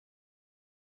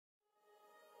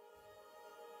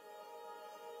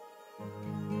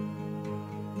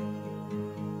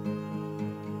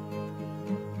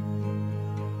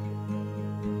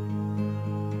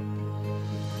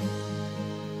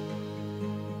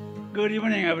Good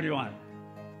evening, everyone.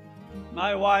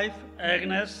 My wife,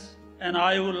 Agnes, and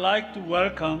I would like to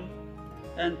welcome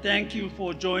and thank you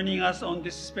for joining us on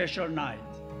this special night.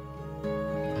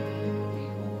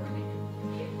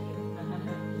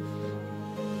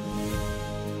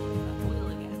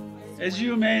 As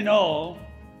you may know,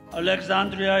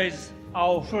 Alexandra is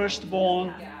our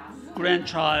firstborn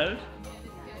grandchild,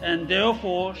 and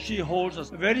therefore she holds a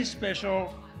very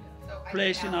special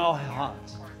place in our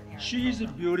hearts. She is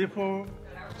beautiful,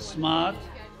 smart,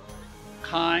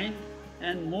 kind,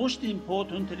 and most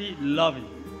importantly, loving.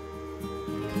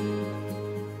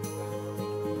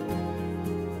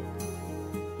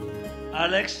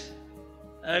 Alex,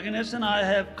 Agnes and I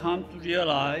have come to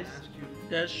realize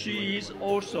that she is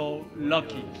also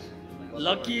lucky.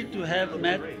 Lucky to have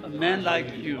met a man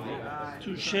like you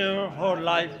to share her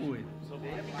life with.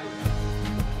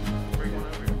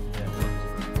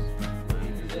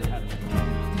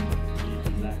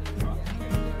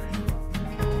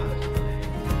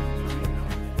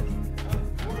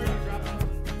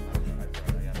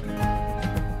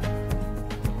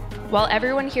 While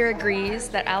everyone here agrees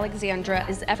that Alexandra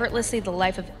is effortlessly the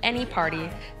life of any party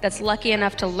that's lucky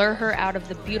enough to lure her out of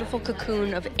the beautiful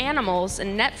cocoon of animals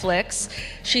and Netflix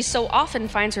she so often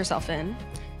finds herself in,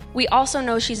 we also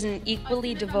know she's an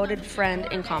equally devoted friend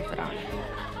and confidant.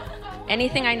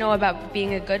 Anything I know about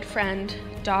being a good friend,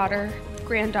 daughter,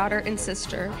 granddaughter, and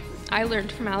sister, I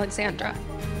learned from Alexandra.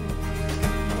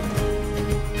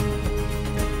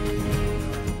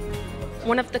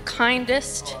 One of the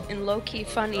kindest and low-key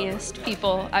funniest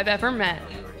people I've ever met,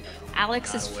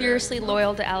 Alex is fiercely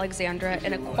loyal to Alexandra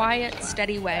in a quiet,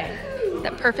 steady way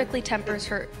that perfectly tempers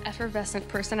her effervescent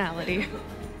personality.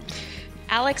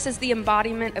 Alex is the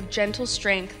embodiment of gentle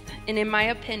strength, and in my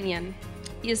opinion,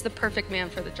 he is the perfect man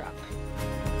for the job.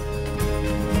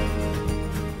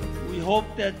 We hope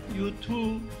that you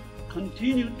two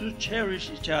continue to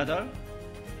cherish each other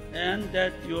and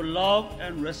that your love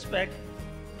and respect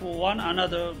for one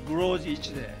another grows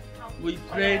each day. We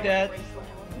pray that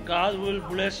God will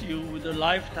bless you with a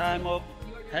lifetime of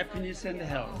happiness and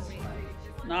health.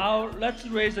 Now let's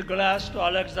raise a glass to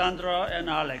Alexandra and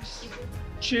Alex.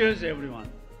 Cheers, everyone.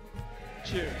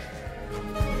 Cheers.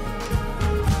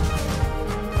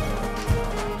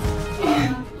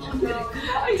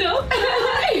 Don't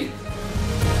cry.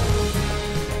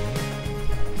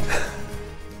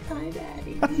 Hi,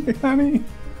 Daddy. Hi, honey.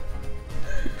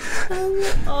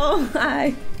 Oh,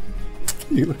 hi.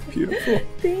 You look beautiful.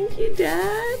 Thank you,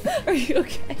 Dad. Are you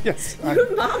okay? Yes. You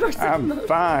and Mom are so I'm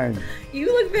fine. You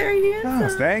look very handsome.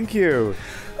 Oh, thank you.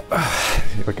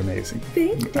 You look amazing.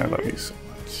 Thank you, I love you so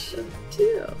much. You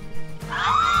too.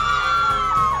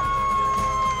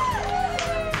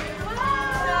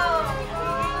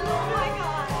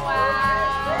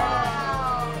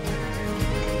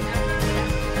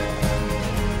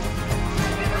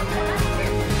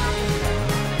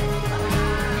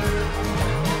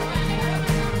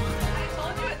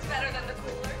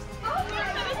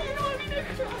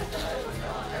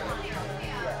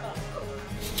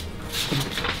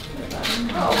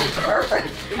 Oh, perfect.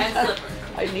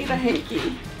 I need a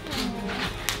hanky.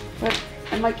 But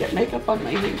I might get makeup on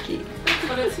my hanky. That's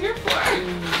what it's here for.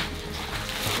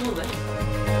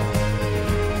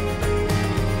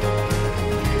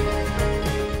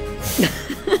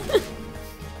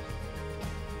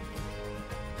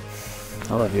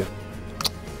 I love you.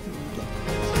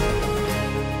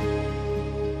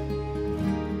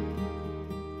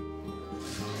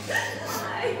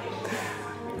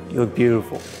 You look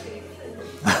beautiful.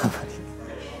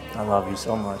 I love you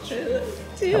so much.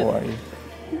 How are you?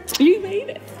 You made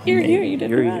it. You're here. You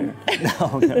didn't run.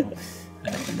 No, never.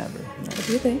 What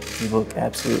do you think? You look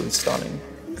absolutely stunning.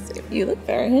 You look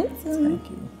very handsome.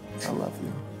 Thank you. I love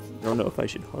you. I don't know if I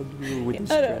should hug you with the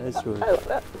stress or...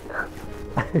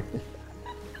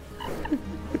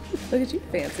 Look at you,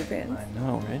 fancy pants. I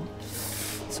know, right?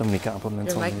 So many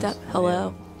compliments. You're on mic'd this. up.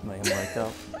 Hello. I am mic'd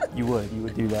up. You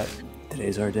would do that.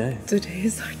 Today's our day.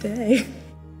 Today's our day.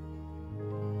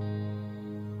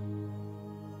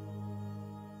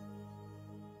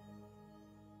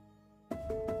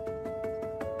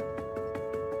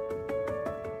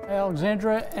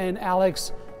 Alexandra and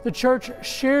Alex, the church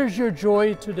shares your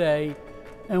joy today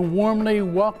and warmly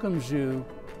welcomes you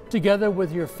together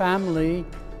with your family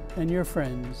and your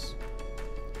friends.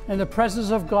 In the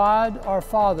presence of God, our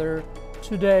Father,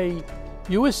 today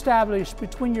you establish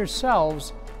between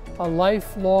yourselves a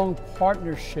lifelong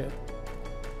partnership.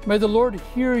 May the Lord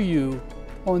hear you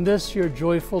on this your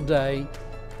joyful day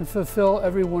and fulfill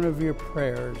every one of your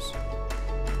prayers.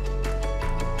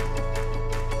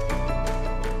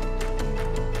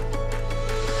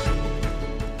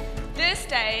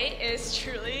 Today is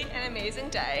truly an amazing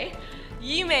day.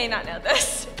 You may not know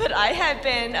this, but I have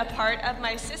been a part of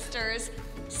my sister's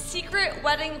secret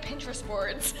wedding Pinterest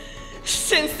boards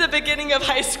since the beginning of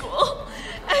high school.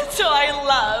 And so I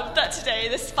love that today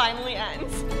this finally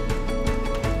ends.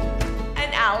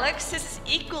 And Alex, this is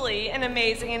equally an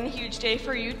amazing and huge day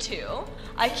for you too.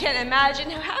 I can't imagine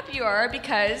how happy you are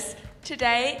because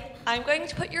today I'm going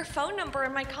to put your phone number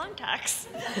in my contacts.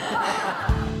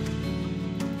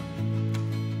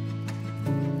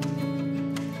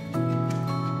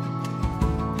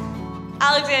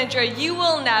 Alexandra, you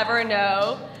will never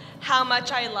know how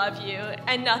much I love you,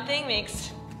 and nothing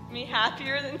makes me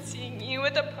happier than seeing you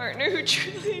with a partner who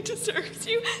truly deserves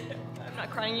you. I'm not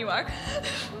crying, you are.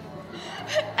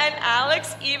 And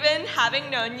Alex, even having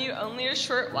known you only a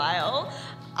short while,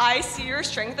 I see your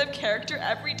strength of character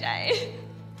every day.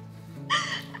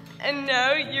 And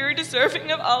know you're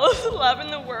deserving of all of the love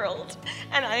in the world.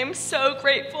 And I am so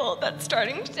grateful that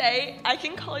starting today, I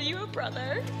can call you a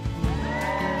brother.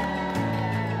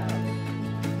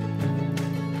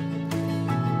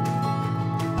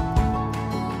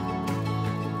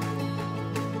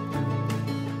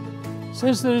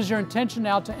 Since it is your intention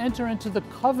now to enter into the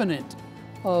covenant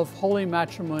of holy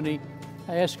matrimony,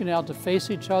 I ask you now to face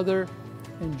each other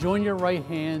and join your right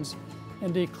hands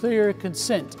and declare your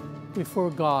consent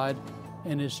before God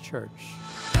and His church.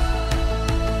 I,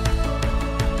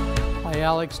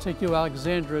 Alex, take you,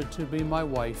 Alexandra, to be my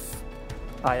wife.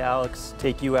 I, Alex,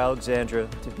 take you, Alexandra,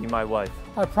 to be my wife.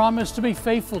 I promise to be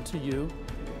faithful to you.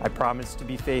 I promise to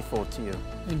be faithful to you.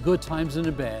 In good times and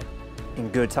in bad. In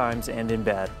good times and in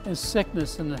bad. In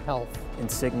sickness and in health. In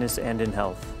sickness and in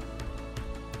health.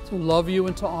 To love you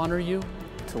and to honor you.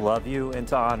 To love you and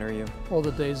to honor you. All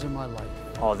the days of my life.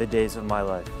 All the days of my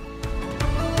life.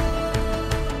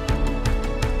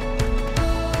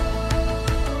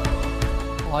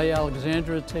 I,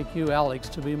 Alexandra, take you, Alex,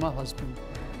 to be my husband.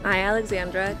 I,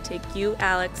 Alexandra, take you,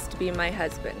 Alex, to be my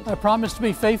husband. I promise to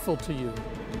be faithful to you.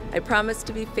 I promise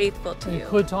to be faithful to you. In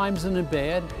good times and in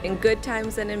bad. In good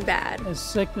times and in bad. In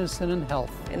sickness and in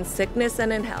health. In sickness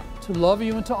and in health. To love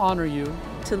you and to honor you.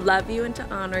 To love you and to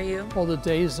honor you. All the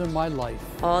days of my life.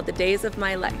 All the days of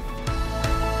my life.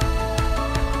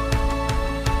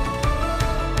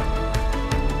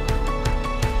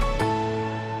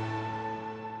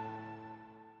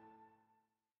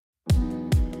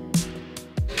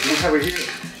 What have we here?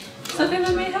 Something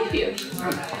that may help you.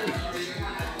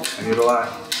 I need a lot.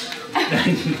 It's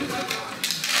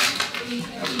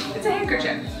a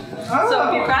handkerchief. Oh. So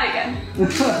if you cry again.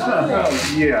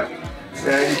 Oh, yeah.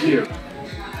 Thank you.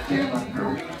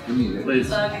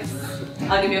 Please.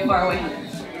 I'll give you a faraway hug.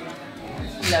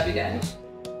 Love you, Daddy.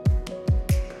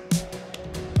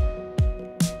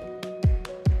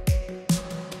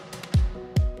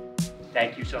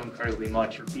 Thank you so incredibly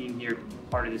much for being here,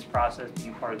 part of this process,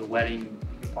 being part of the wedding,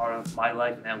 being part of my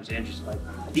life and Alexandra's life.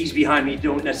 These behind me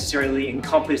don't necessarily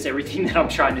encompass everything that I'm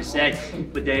trying to say,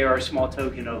 but they are a small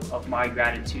token of my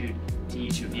gratitude to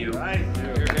each of you. All right,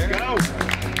 here we go.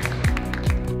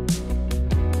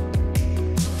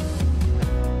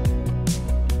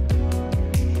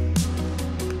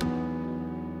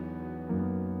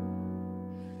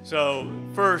 So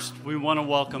first, we want to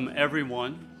welcome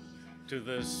everyone to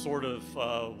this sort of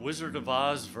Wizard of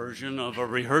Oz version of a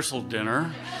rehearsal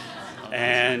dinner.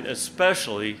 And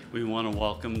especially, we want to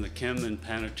welcome the Kim and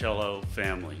Panicello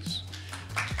families.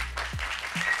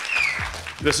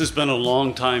 This has been a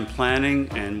long time planning,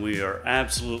 and we are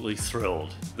absolutely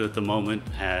thrilled that the moment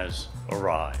has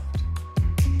arrived.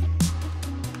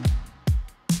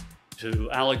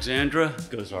 To Alexandra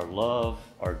goes our love,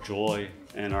 our joy,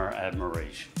 and our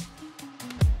admiration.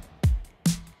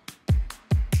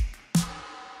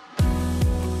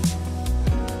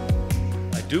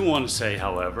 I do want to say,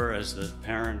 however, as the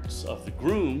parents of the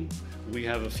groom, we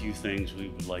have a few things we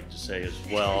would like to say as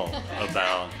well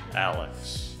about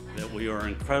Alex, that we are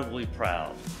incredibly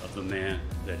proud of the man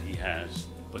that he has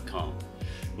become.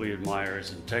 We admire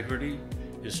his integrity,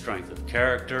 his strength of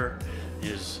character,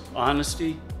 his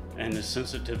honesty, and his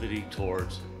sensitivity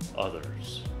towards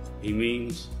others. He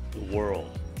means the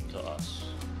world to us.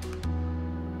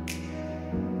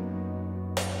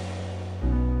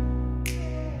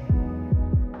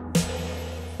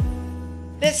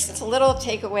 This little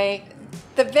takeaway,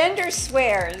 the vendor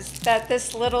swears that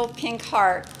this little pink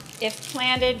heart, if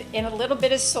planted in a little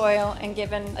bit of soil and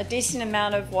given a decent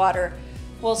amount of water,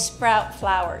 will sprout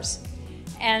flowers.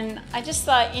 And I just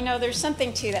thought, you know, there's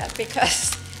something to that,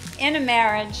 because in a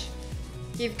marriage,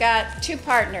 you've got two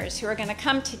partners who are going to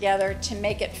come together to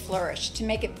make it flourish, to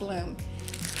make it bloom.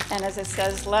 And as it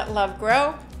says, let love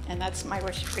grow, and that's my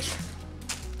wish for you.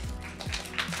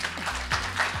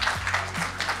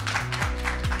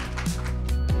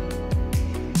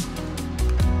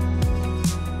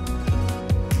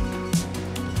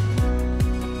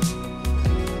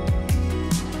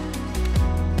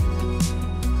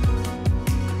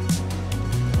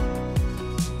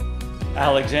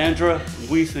 Alexandra,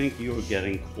 we think you're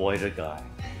getting quite a guy.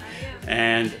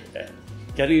 And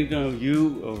getting to know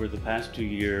you over the past 2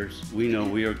 years, we know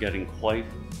we are getting quite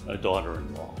a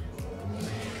daughter-in-law.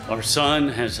 Our son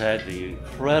has had the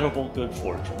incredible good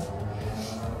fortune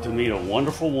to meet a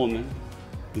wonderful woman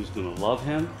who's going to love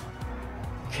him,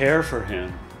 care for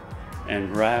him,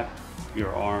 and wrap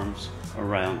your arms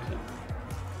around him.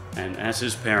 And as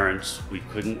his parents, we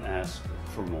couldn't ask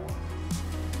for more.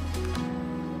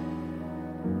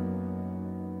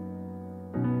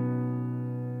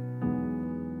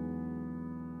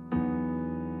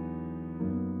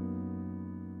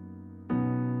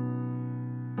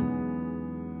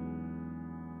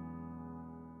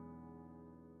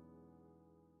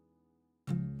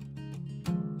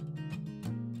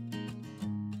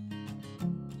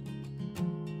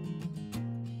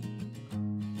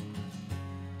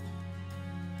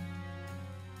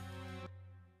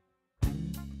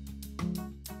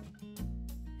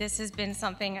 This has been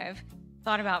something I've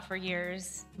thought about for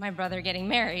years, my brother getting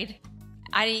married.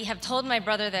 I have told my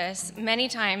brother this many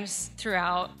times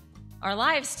throughout our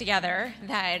lives together,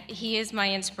 that he is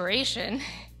my inspiration,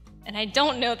 and I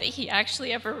don't know that he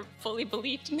actually ever fully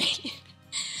believed me,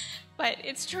 but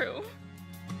it's true.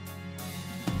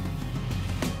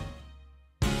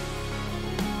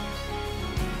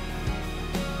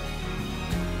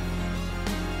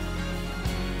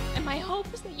 And my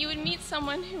hope is that you would meet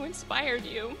someone who inspired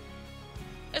you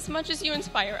as much as you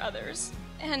inspire others.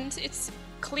 And it's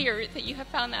clear that you have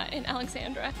found that in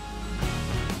Alexandra.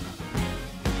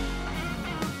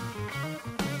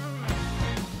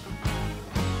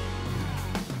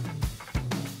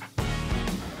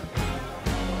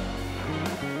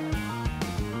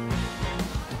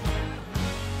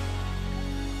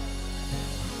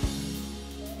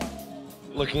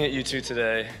 Looking at you two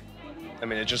today, I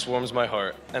mean, it just warms my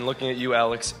heart. And looking at you,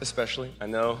 Alex, especially, I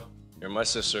know you're my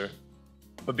sister,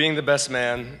 but being the best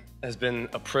man has been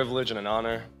a privilege and an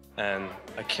honor, and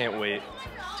I can't wait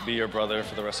to be your brother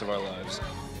for the rest of our lives.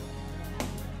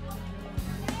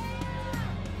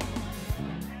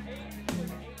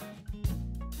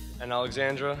 And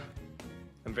Alexandra,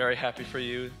 I'm very happy for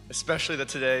you, especially that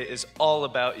today is all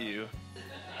about you,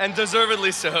 and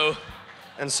deservedly so.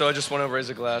 And so I just want to raise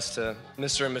a glass to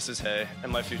Mr. and Mrs. Hay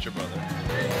and my future brother.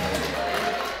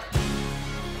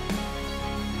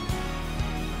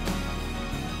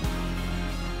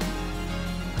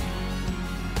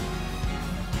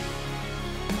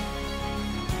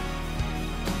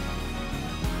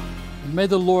 And may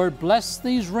the Lord bless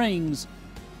these rings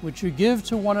which you give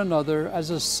to one another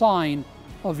as a sign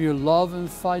of your love and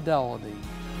fidelity.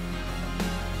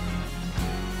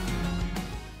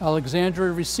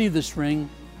 Alexandra, receive this ring.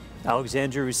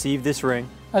 Alexandra, receive this ring.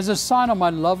 As a sign of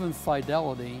my love and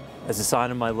fidelity. As a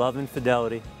sign of my love and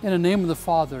fidelity. In the name of the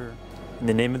Father. In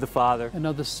the name of the Father. And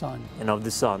of the Son. And of the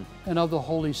Son. And of the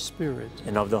Holy Spirit.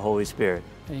 And of the Holy Spirit.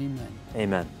 Amen.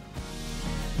 Amen.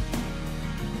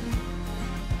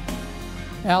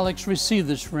 Alex, receive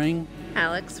this ring.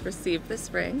 Alex, receive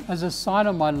this ring. As a sign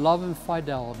of my love and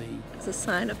fidelity. As a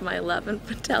sign of my love and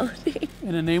fidelity.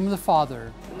 In the name of the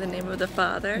Father. In the name of the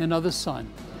Father. And of the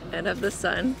Son. And of the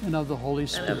Son. And of the Holy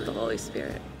Spirit. And of the Holy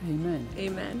Spirit. Amen.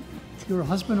 Amen. You're a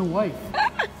husband and wife.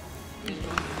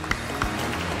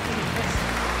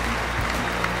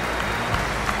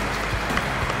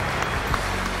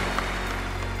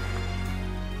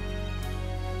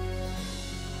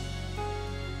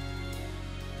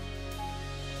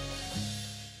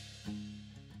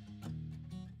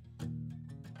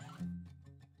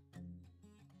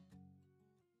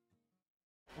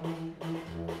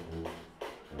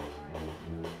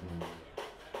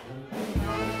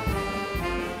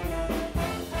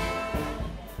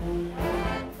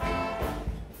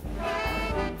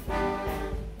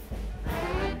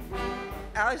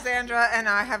 Alexandra and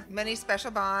I have many special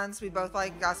bonds. We both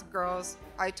like Gossip Girls.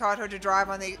 I taught her to drive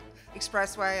on the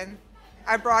expressway, and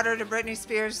I brought her to Britney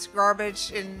Spears'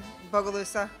 garbage in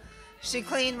Bogalusa. She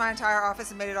cleaned my entire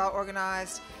office and made it all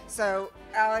organized. So,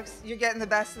 Alex, you're getting the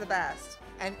best of the best.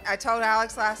 And I told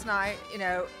Alex last night, you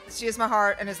know, she is my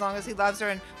heart, and as long as he loves her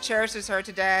and cherishes her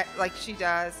today like she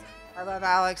does, I love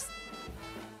Alex.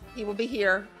 He will be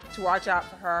here to watch out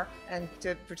for her and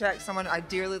to protect someone I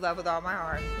dearly love with all my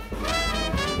heart.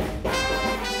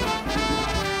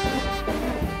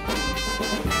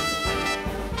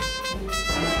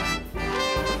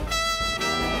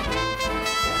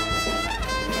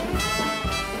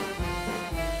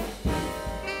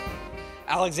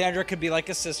 Alexandra could be like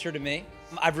a sister to me.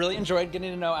 I've really enjoyed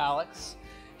getting to know Alex.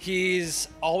 He's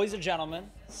always a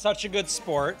gentleman, such a good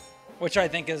sport, which I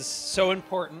think is so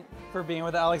important for being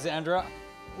with Alexandra.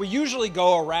 We usually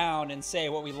go around and say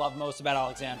what we love most about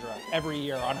Alexandra every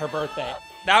year on her birthday.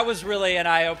 That was really an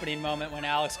eye-opening moment when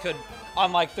Alex could,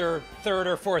 on like their third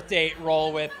or fourth date,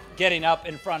 roll with getting up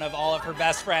in front of all of her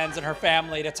best friends and her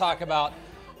family to talk about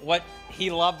what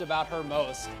he loved about her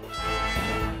most.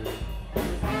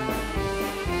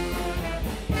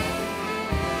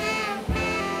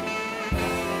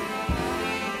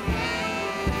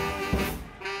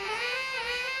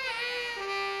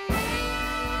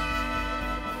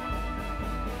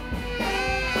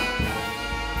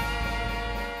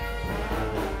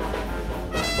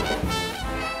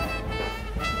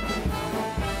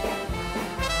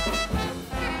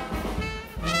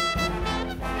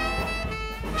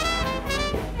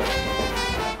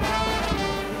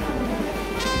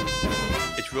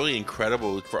 Really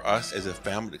incredible for us as a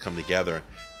family to come together.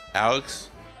 Alex,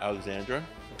 Alexandra,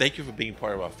 thank you for being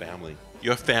part of our family.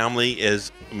 Your family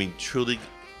is, truly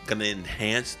going to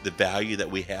enhance the value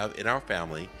that we have in our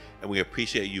family, and we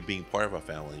appreciate you being part of our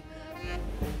family.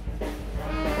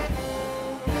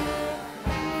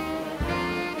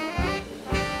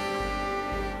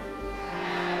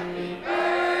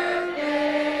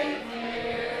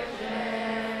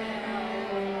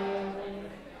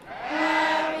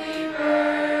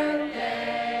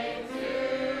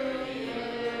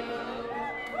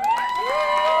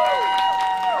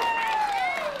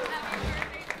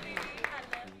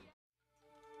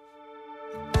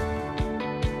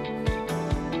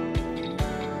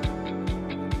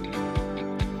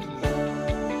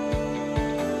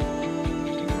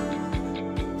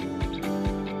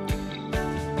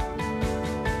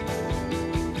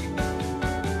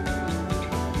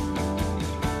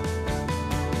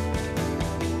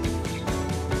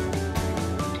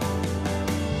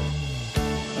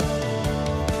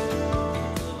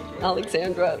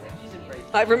 Alexandra,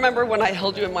 I remember when I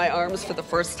held you in my arms for the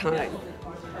first time.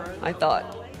 I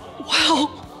thought,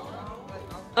 wow,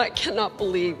 I cannot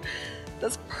believe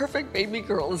this perfect baby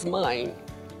girl is mine.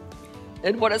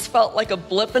 In what has felt like a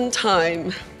blip in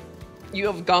time, you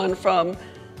have gone from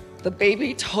the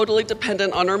baby totally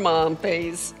dependent on her mom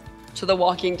phase to the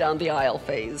walking down the aisle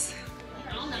phase.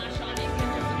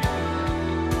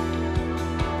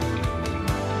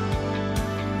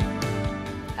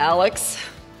 Alex,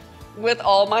 with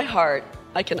all my heart,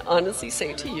 I can honestly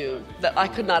say to you that I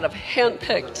could not have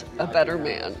handpicked a better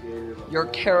man. Your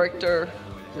character,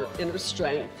 your inner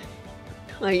strength,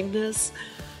 kindness,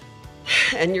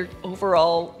 and your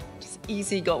overall just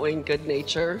easygoing good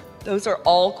nature, those are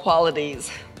all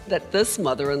qualities that this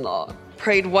mother-in-law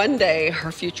prayed one day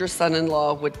her future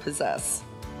son-in-law would possess.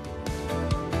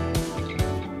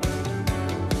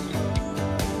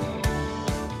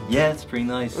 Yeah, it's pretty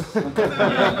nice.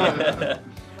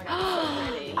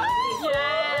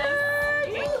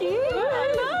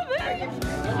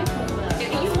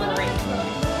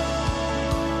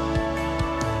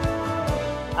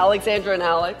 Alexandra and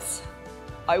Alex,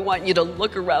 I want you to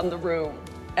look around the room.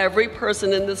 Every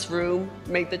person in this room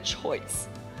made the choice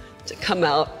to come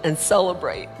out and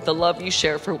celebrate the love you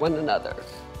share for one another.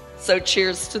 So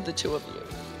cheers to the two of you.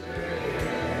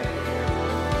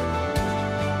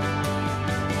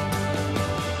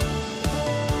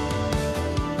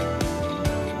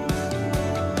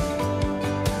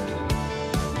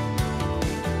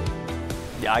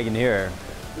 Yeah, I can hear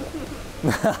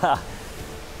her.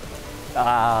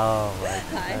 Oh,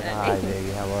 hi,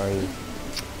 baby. How are you?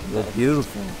 You look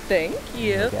beautiful. Thank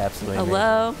you. Look absolutely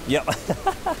Hello. amazing. Yep.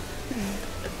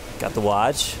 Got the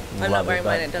watch. I'm not wearing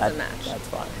mine. It doesn't match. That's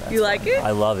fine. That's you like fine. it?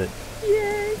 I love it.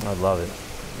 Yay. I love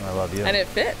it. I love you. And it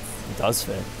fits. It does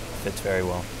fit. It fits very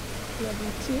well.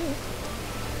 Love you too.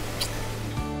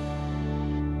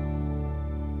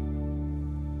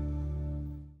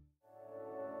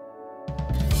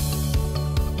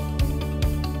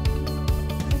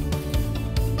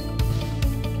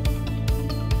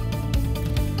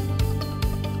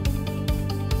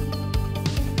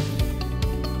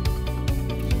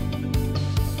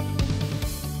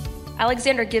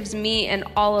 Alexandra gives me and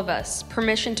all of us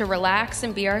permission to relax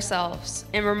and be ourselves,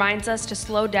 and reminds us to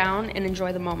slow down and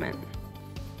enjoy the moment.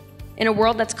 In a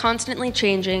world that's constantly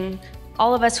changing,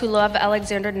 all of us who love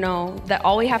Alexandra know that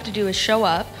all we have to do is show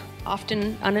up,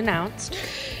 often unannounced,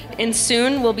 and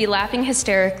soon we'll be laughing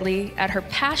hysterically at her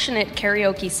passionate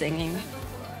karaoke singing.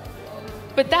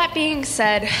 But that being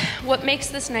said, what makes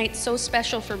this night so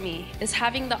special for me is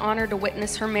having the honor to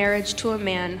witness her marriage to a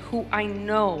man who I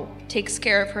know takes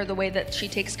care of her the way that she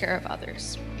takes care of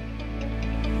others.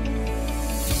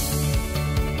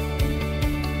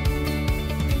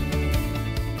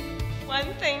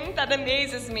 One thing that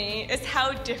amazes me is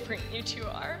how different you two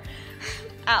are.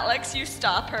 Alex, you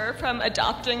stop her from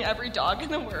adopting every dog in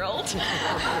the world.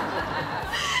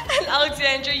 And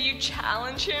Alexandra, you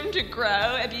challenge him to grow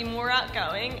and be more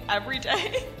outgoing every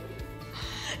day.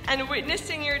 And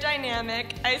witnessing your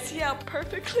dynamic, I see how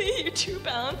perfectly you two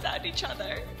balance out each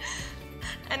other.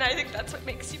 And I think that's what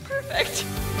makes you perfect.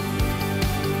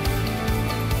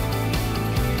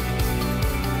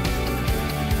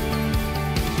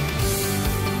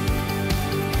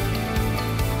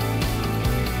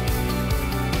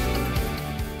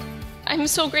 I'm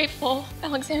so grateful,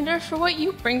 Alexandra, for what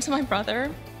you bring to my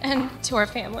brother and to our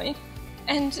family.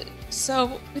 And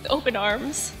so, with open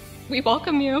arms, we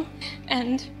welcome you,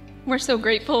 and we're so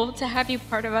grateful to have you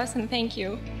part of us, and thank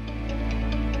you.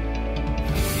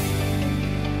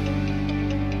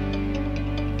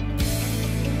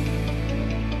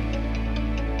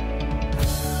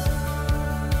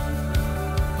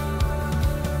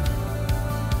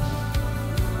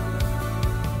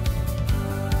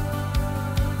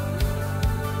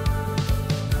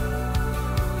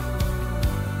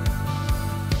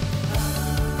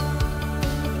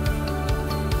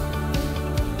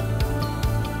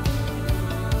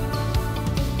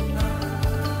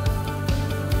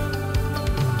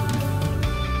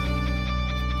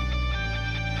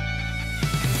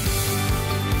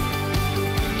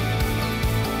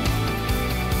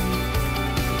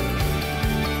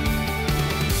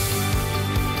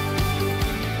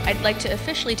 I'd like to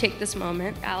officially take this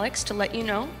moment, Alex, to let you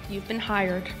know you've been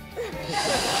hired.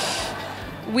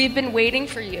 We've been waiting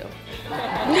for you.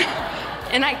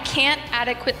 And I can't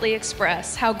adequately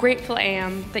express how grateful I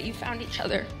am that you found each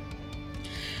other.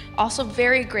 Also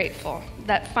very grateful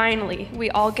that finally we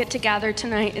all get to gather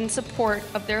tonight in support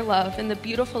of their love and the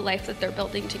beautiful life that they're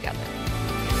building together.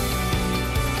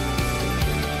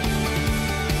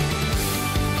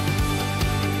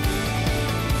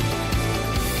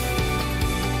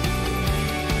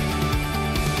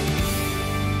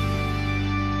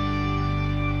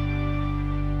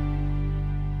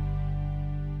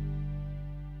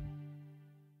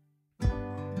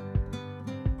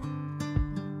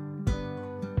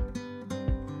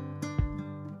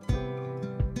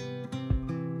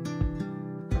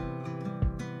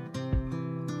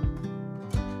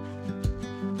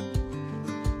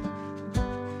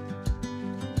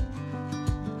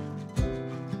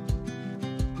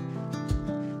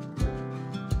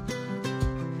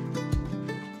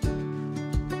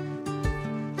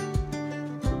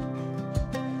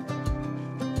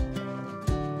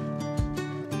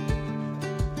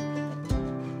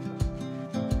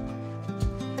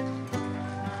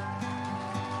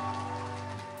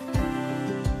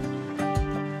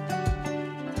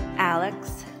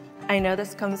 Alex, I know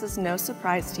this comes as no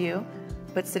surprise to you,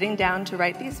 but sitting down to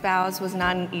write these vows was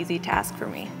not an easy task for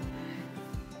me.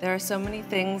 There are so many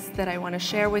things that I want to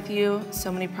share with you,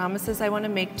 so many promises I want to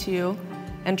make to you,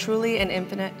 and truly an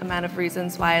infinite amount of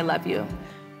reasons why I love you.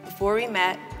 Before we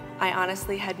met, I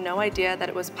honestly had no idea that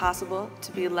it was possible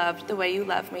to be loved the way you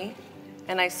love me,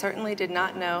 and I certainly did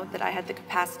not know that I had the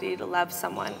capacity to love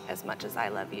someone as much as I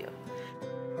love you.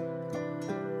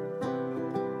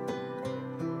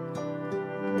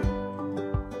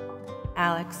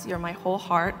 Alex, you're my whole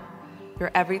heart. You're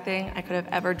everything I could have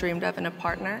ever dreamed of in a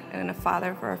partner and in a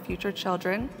father for our future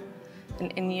children.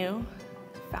 And in you,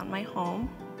 I found my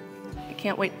home. I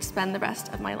can't wait to spend the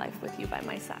rest of my life with you by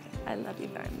my side. I love you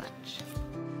very much.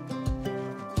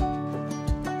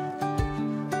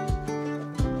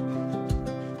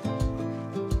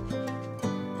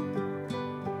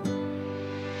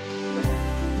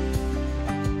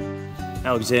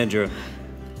 Alexandra,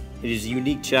 it is a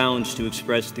unique challenge to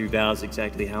express through vows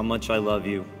exactly how much I love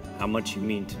you, how much you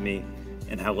mean to me,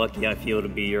 and how lucky I feel to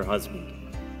be your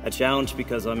husband. A challenge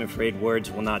because I'm afraid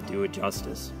words will not do it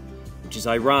justice, which is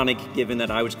ironic given that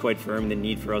I was quite firm in the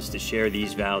need for us to share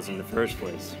these vows in the first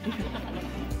place.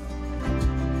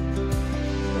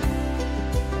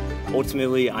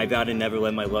 Ultimately, I vow to never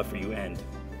let my love for you end.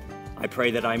 I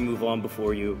pray that I move on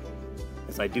before you,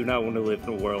 as I do not want to live in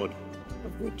a world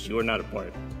of which you are not a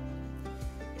part.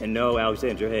 And know,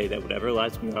 Alexandra, hey, that whatever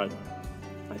lies beyond,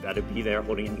 I gotta be there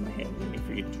holding in my hand, waiting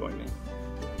for you to join me.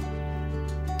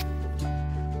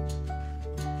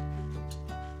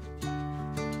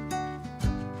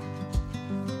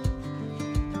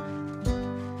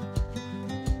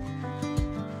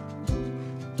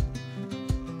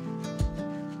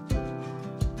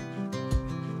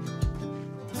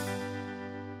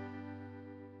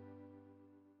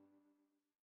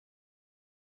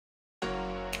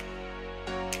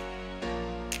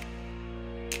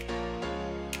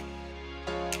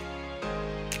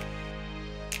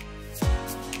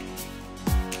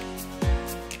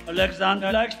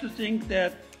 Alexandra likes to think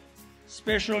that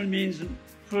special means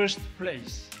first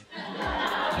place.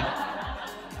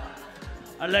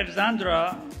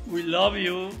 Alexandra, we love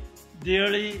you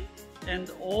dearly,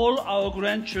 and all our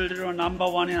grandchildren are number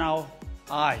one in our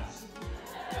eyes.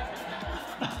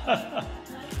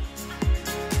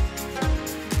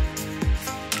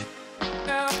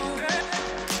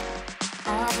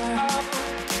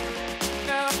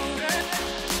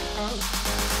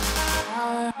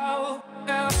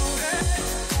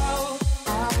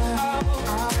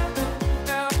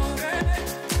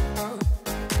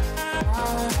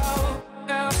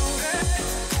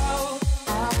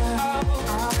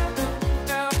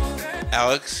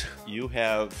 Alex, you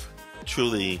have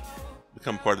truly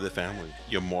become part of the family.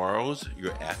 Your morals,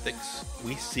 your ethics,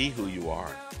 we see who you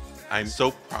are. I'm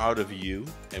so proud of you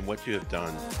and what you have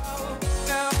done.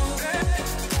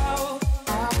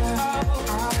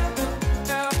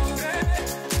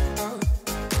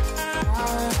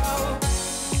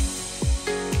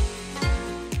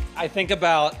 I think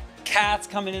about cats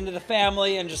coming into the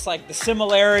family and just like the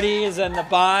similarities and the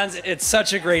bonds. It's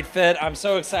such a great fit. I'm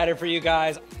so excited for you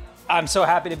guys. I'm so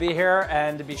happy to be here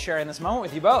and to be sharing this moment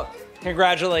with you both.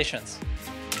 Congratulations.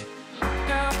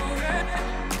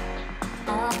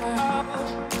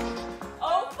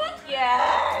 Oh, fuck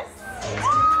yes!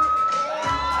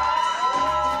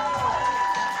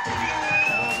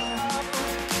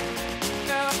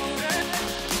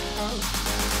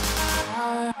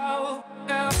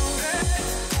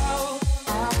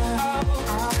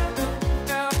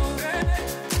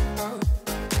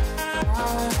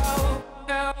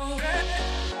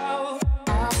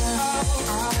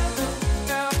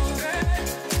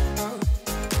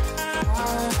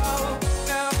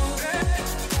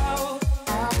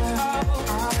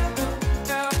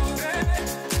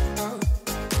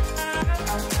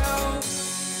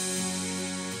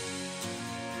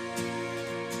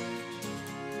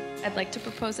 I'd like to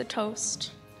propose a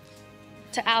toast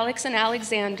to Alex and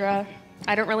Alexandra.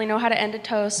 I don't really know how to end a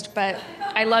toast, but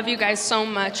I love you guys so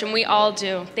much, and we all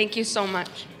do. Thank you so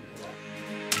much.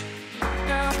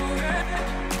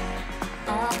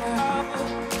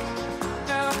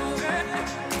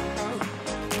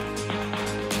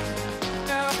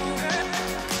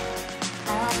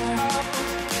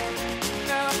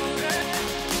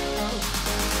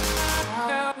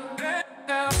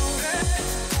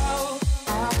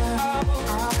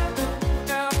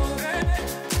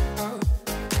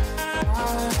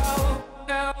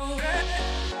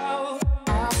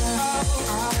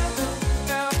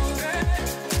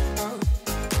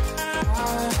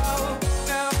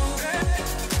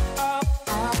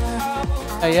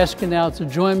 I ask you now to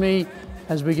join me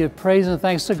as we give praise and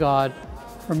thanks to God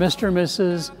for Mr. and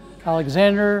Mrs.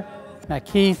 Alexander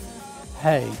McKeith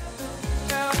Hay.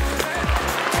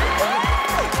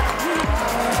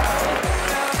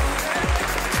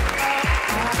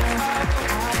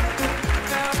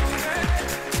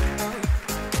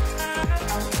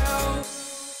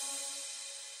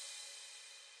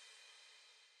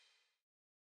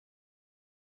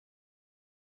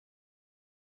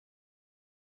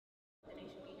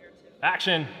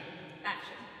 Action.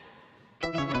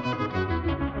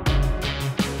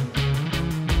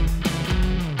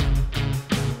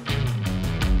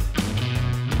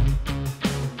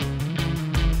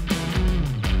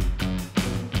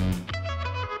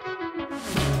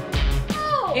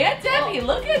 Aunt Debbie,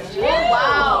 look at you!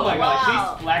 Wow! Oh my gosh,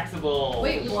 she's flexible.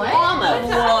 Wait, what? Almost.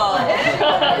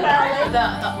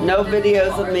 No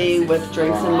videos of me with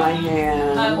drinks in my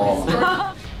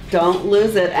hand. Don't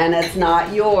lose it, and it's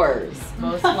not yours.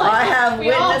 Most I have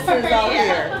We all witnesses agree. out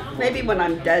here. Maybe when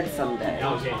I'm dead someday.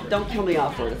 Don't kill me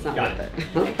off for it. It's not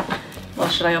worth it. Well,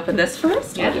 should I open this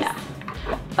first? Yeah.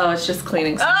 Oh, it's just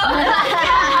cleaning.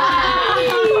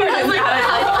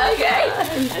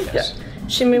 Okay.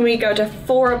 She made me go to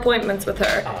 4 appointments with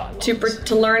her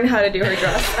to learn how to do her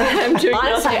dress. I'm doing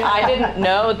Honestly, nothing. I didn't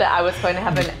know that I was going to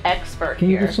have an expert Can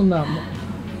you here. get some number?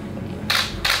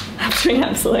 I'm doing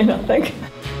absolutely nothing.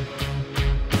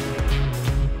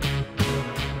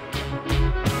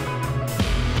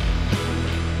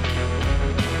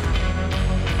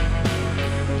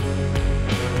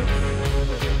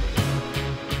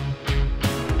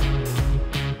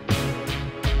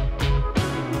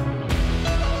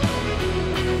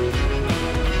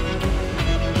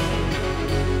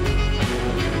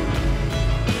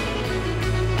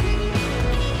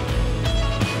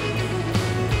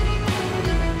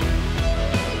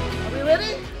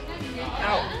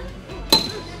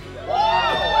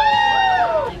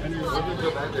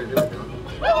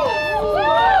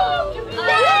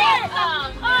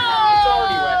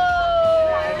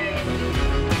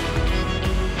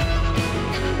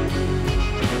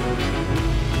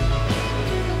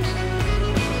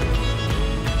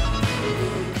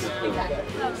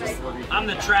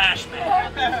 the trash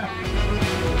man.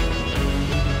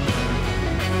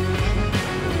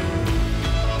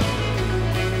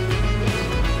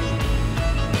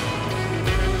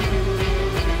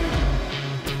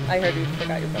 I heard you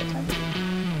forgot your bow tie.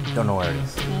 Don't know where it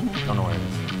is. Don't know where it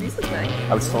is. These look nice.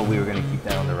 I was told we were going to keep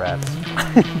that under wraps.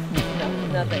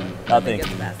 No, nothing. Nothing.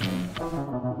 Gets past me.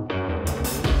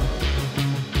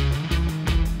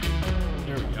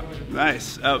 There we go.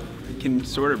 Nice. Oh, you can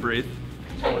sort of breathe.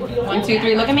 1, 2,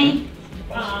 3, look at me.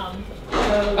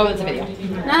 Oh, it's a video. No,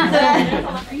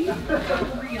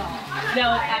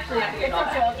 it's actually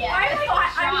not good.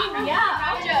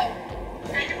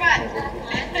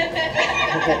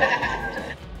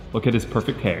 Look at his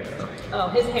perfect hair. Oh,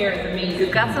 his hair is amazing.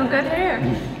 You've got some good hair.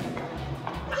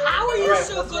 How are you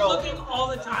so good looking all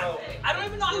the time? I don't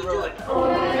even know how you do it.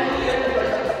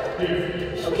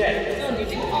 Okay.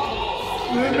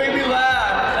 You make me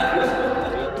laugh.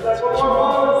 That's what you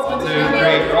want. 2, 3,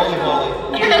 rolling volley.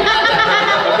 Okay.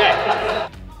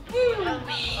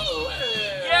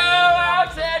 Yo,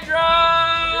 Alexandra!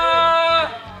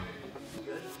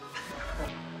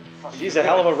 She's a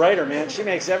hell of a writer, man. She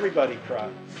makes everybody cry.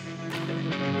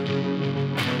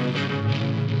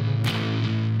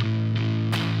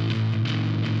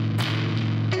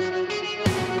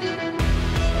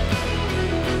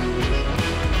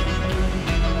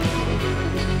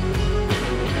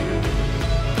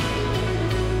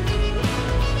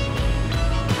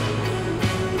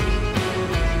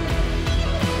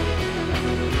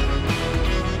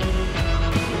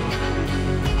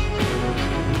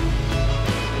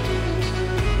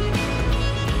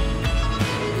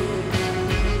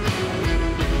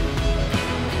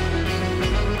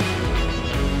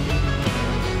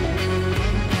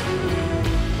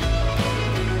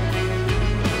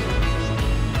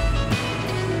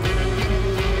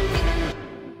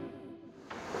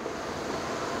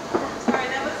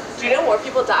 Do you know more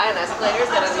people die on escalators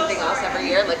than anything else every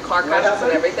year? Like car crashes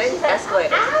and everything?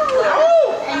 Escalators.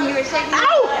 Ow! And you were shaking.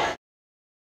 Ow!